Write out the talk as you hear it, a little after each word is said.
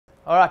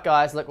Alright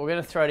guys, look, we're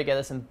going to throw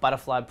together some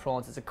butterflied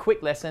prawns. It's a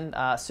quick lesson,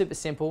 super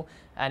simple,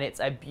 and it's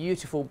a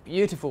beautiful,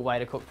 beautiful way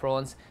to cook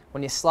prawns.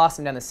 When you slice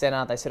them down the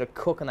centre, they sort of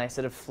cook and they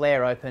sort of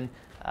flare open.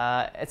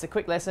 It's a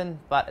quick lesson,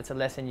 but it's a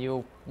lesson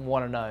you'll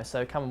want to know,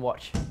 so come and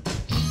watch.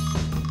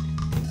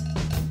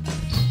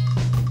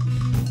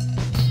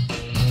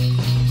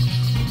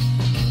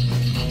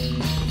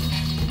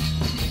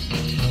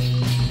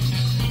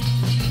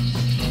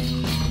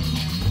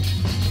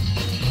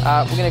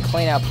 We're going to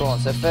clean our prawn.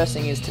 So first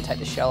thing is to take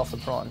the shell off the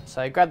prawn.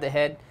 So grab the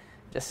head,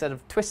 just sort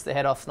of twist the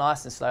head off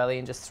nice and slowly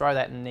and just throw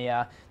that in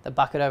the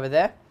bucket over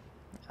there.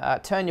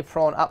 Turn your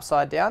prawn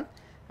upside down,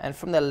 and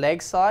from the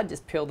leg side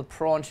just peel the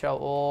prawn shell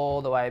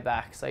all the way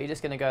back. So you're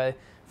just going to go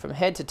from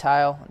head to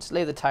tail, just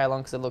leave the tail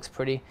on because it looks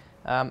pretty,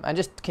 and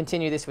just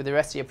continue this with the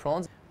rest of your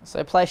prawns.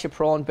 So place your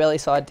prawn belly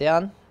side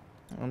down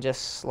and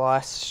just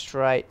slice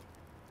straight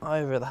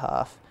over the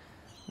half.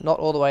 Not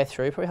all the way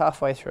through, probably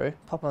halfway through.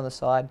 Pop on the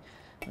side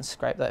and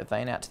scrape that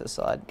vein out to the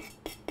side.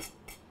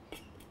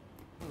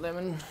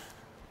 Lemon.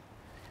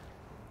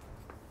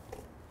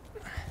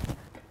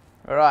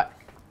 Alright,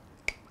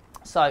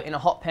 so in a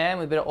hot pan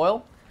with a bit of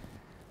oil,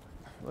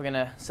 we're going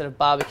to sort of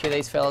barbecue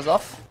these fellas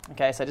off.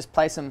 Okay, so just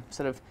place them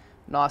sort of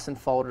nice and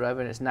folded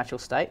over in its natural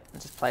state, and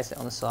just place it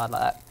on the side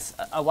like that. It's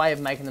a way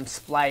of making them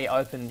splay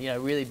open,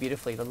 really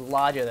beautifully. The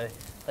larger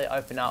they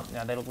open up,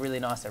 they look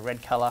really nice, a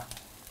red colour.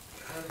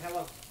 How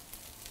long?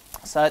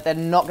 So they're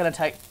not going to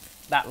take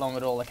that long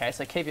at all, okay?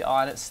 So keep your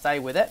eye on it, stay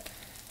with it.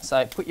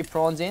 So put your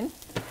prawns in,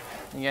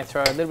 and you're going to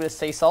throw a little bit of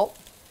sea salt,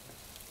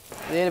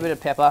 a little bit of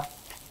pepper.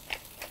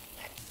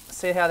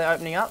 See how they're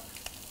opening up?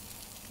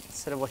 That's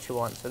sort of what you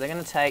want. So they're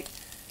going to take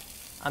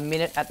a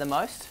minute at the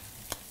most,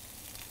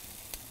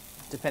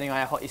 depending on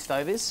how hot your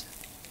stove is.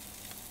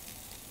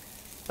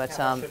 But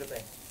how hot should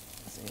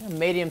it be?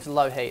 Medium to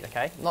low heat,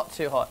 okay? Not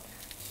too hot.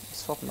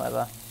 Swap them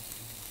over.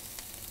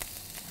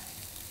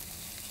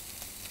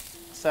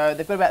 So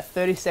they've got about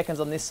 30 seconds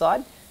on this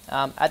side.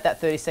 At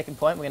that 30-second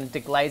point, we're going to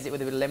deglaze it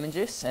with a bit of lemon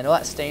juice, and all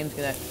that steam's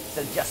going to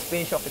just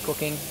finish off the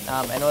cooking,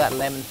 and all that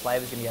lemon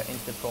flavour is going to go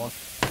into the prawn.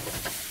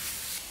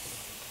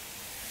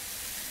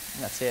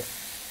 And that's it.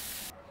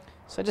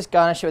 So just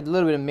garnish it with a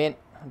little bit of mint,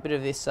 a bit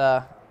of this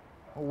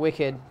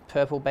wicked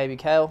purple baby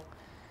kale,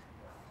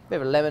 a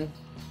bit of a lemon,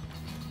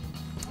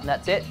 and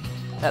that's it.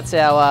 That's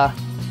our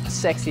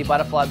sexy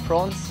butterflied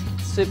prawns.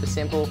 Super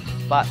simple,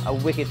 but a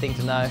wicked thing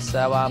to know.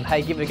 So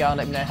hey, give it a go and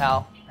let me know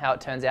how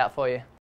it turns out for you.